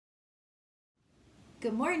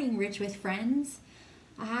Good morning, Rich with Friends.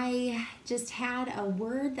 I just had a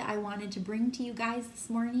word that I wanted to bring to you guys this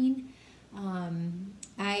morning.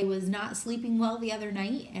 I was not sleeping well the other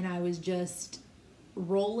night, and I was just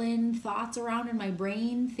rolling thoughts around in my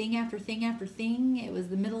brain, thing after thing after thing. It was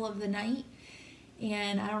the middle of the night,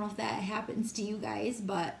 and I don't know if that happens to you guys,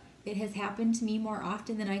 but it has happened to me more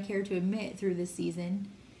often than I care to admit through this season.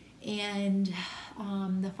 And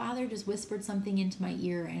the Father just whispered something into my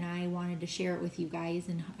ear, and I wanted to share it with you guys,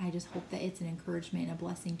 and I just hope that it's an encouragement and a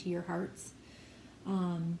blessing to your hearts.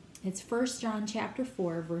 It's 1 John chapter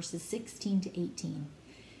 4, verses 16 to 18.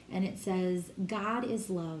 And it says, God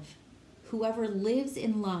is love. Whoever lives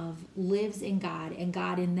in love lives in God, and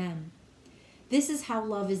God in them. This is how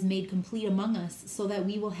love is made complete among us, so that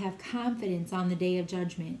we will have confidence on the day of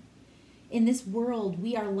judgment. In this world,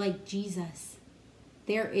 we are like Jesus.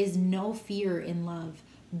 There is no fear in love,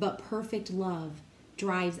 but perfect love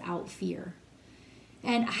drives out fear.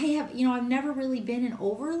 And I've never really been an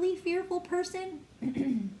overly fearful person,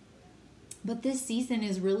 but this season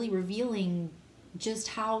is really revealing just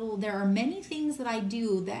how there are many things that I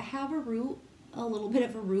do that have a little bit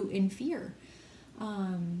of a root in fear.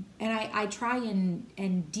 And I try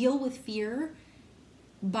and deal with fear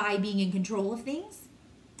by being in control of things,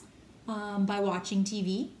 by watching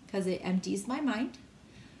TV, because it empties my mind.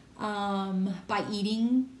 By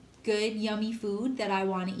eating good, yummy food that I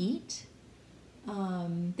want to eat.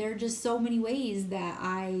 There are just so many ways that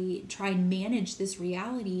I try and manage this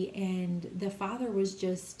reality, and the Father was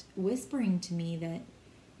just whispering to me that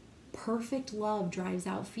perfect love drives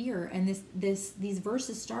out fear. And these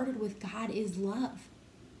verses started with God is love.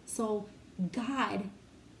 So God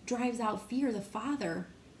drives out fear, the Father.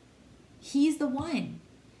 He's the one.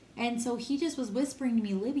 And so he just was whispering to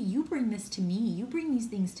me, Libby, you bring this to me. You bring these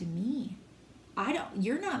things to me.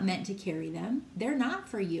 You're not meant to carry them. They're not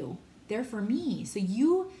for you. They're for me. So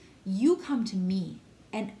you come to me.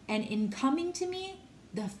 And in coming to me,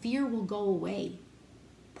 the fear will go away.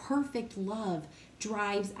 Perfect love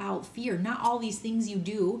drives out fear. Not all these things you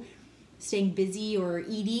do, staying busy or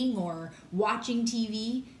eating or watching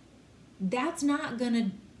TV. That's not going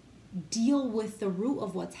to deal with the root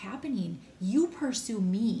of what's happening. You pursue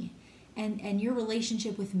me and your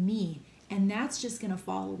relationship with me, and that's just going to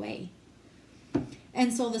fall away.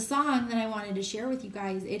 And so the song that I wanted to share with you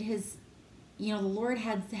guys, it has, the Lord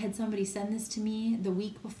had somebody send this to me the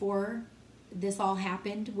week before this all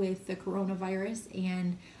happened with the coronavirus,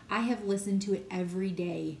 and I have listened to it every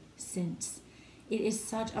day since. It is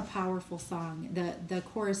such a powerful song. The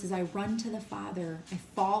chorus is, I run to the Father, I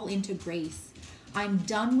fall into grace. I'm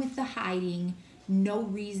done with the hiding, no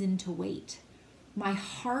reason to wait. My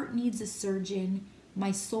heart needs a surgeon,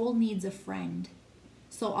 my soul needs a friend.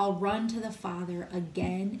 So I'll run to the Father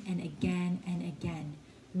again and again and again.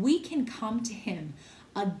 We can come to him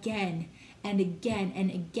again and again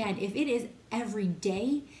and again. If it is every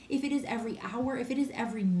day, if it is every hour, if it is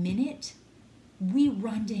every minute, we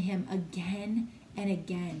run to him again and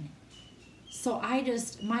again. So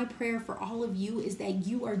my prayer for all of you is that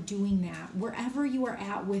you are doing that wherever you are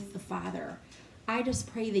at with the Father. I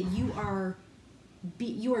just pray that you are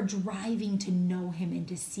driving to know him and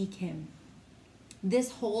to seek him.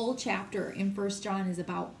 This whole chapter in 1 John is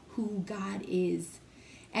about who God is.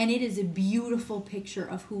 And it is a beautiful picture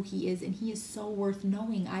of who he is. And he is so worth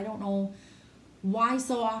knowing. I don't know why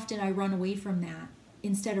so often I run away from that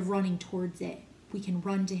instead of running towards it. We can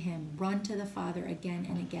run to him, run to the Father again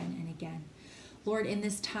and again and again. Lord, in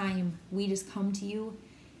this time, we just come to you.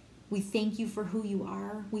 We thank you for who you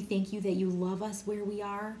are. We thank you that you love us where we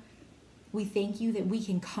are. We thank you that we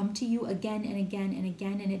can come to you again and again and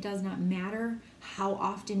again, and it does not matter how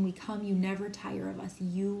often we come. You never tire of us.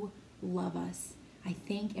 You love us. I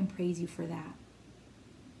thank and praise you for that.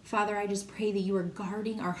 Father, I just pray that you are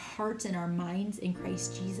guarding our hearts and our minds in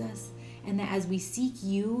Christ Jesus, and that as we seek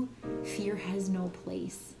you, fear has no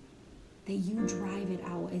place. That you drive it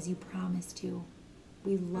out as you promised to.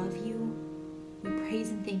 We love you. We praise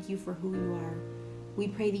and thank you for who you are. We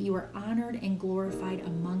pray that you are honored and glorified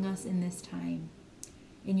among us in this time.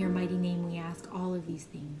 In your mighty name we ask all of these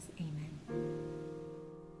things. Amen.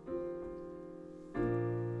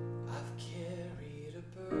 I've carried a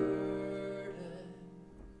burden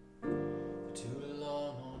for too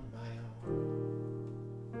long on my own.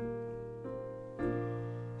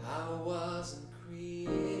 I wasn't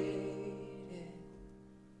created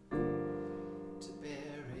to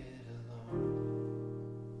bear it alone.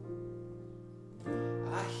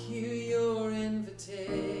 I hear your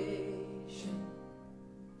invitation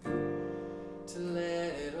to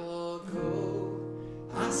let it all go.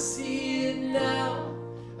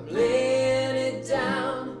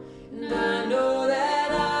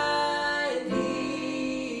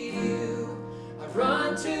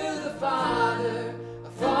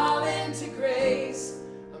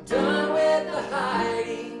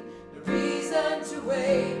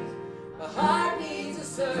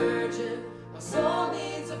 surgeon, my soul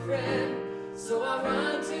needs a friend. So I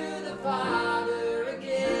run to the Father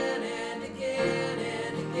again and again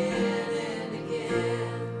and again and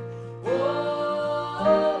again.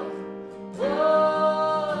 Whoa,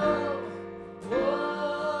 whoa,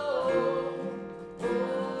 whoa,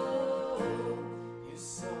 whoa. You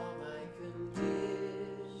saw my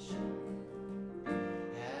condition,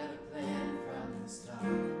 had a plan from the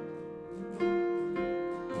start.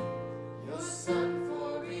 Your Son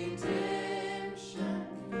for redemption,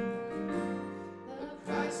 the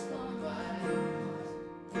price for my heart.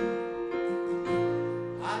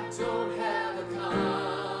 I don't have a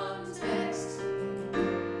context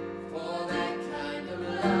for that kind of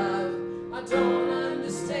love. I don't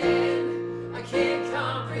understand, I can't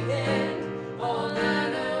comprehend. All I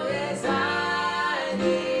know is I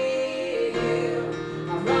need you.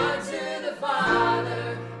 I run to the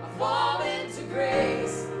Father, I fall into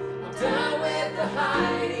grace. I'm done with the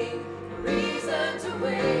hiding, no reason to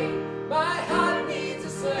wait. My heart needs a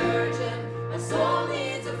surgeon, my soul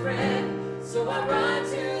needs a friend. So I run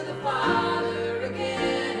to the Father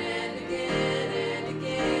again and again and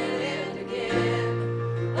again and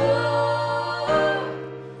again. Oh,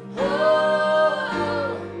 oh,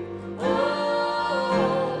 oh,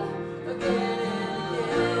 again and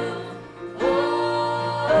again. Oh,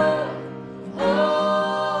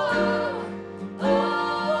 oh,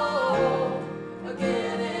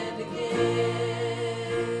 again and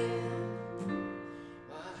again.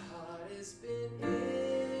 My heart has been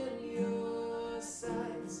in your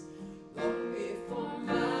sights long before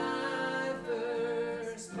my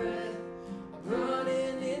first breath. I'm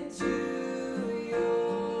running into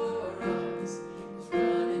your arms,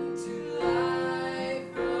 running to life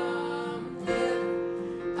from death.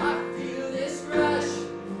 I feel this rush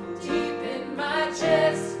deep in my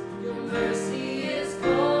chest. Your mercy is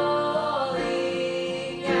calling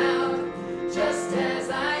out. Just as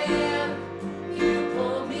I am, you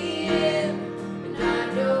pull me in, and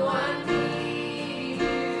I know I need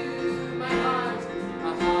you. My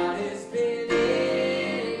heart has been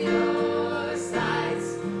in your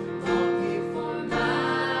sights long before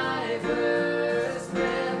my first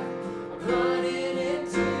breath. I'm running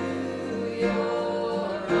into your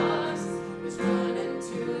arms, it's running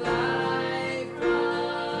to life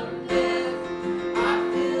from death. I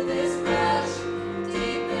feel this rush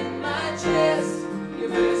deep in my chest. Your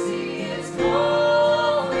mercy is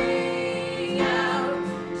calling out.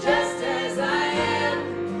 Just as I am,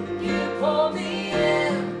 you pull me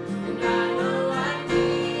in, and I know I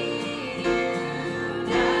need you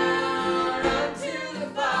now. Run to the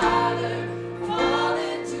Father, fall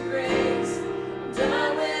into grace. I'm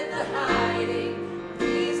done with the hiding, no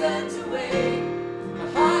reason to wait. My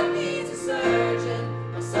heart needs a surgeon,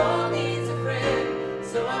 my soul needs a friend.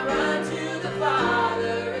 So I run to the Father.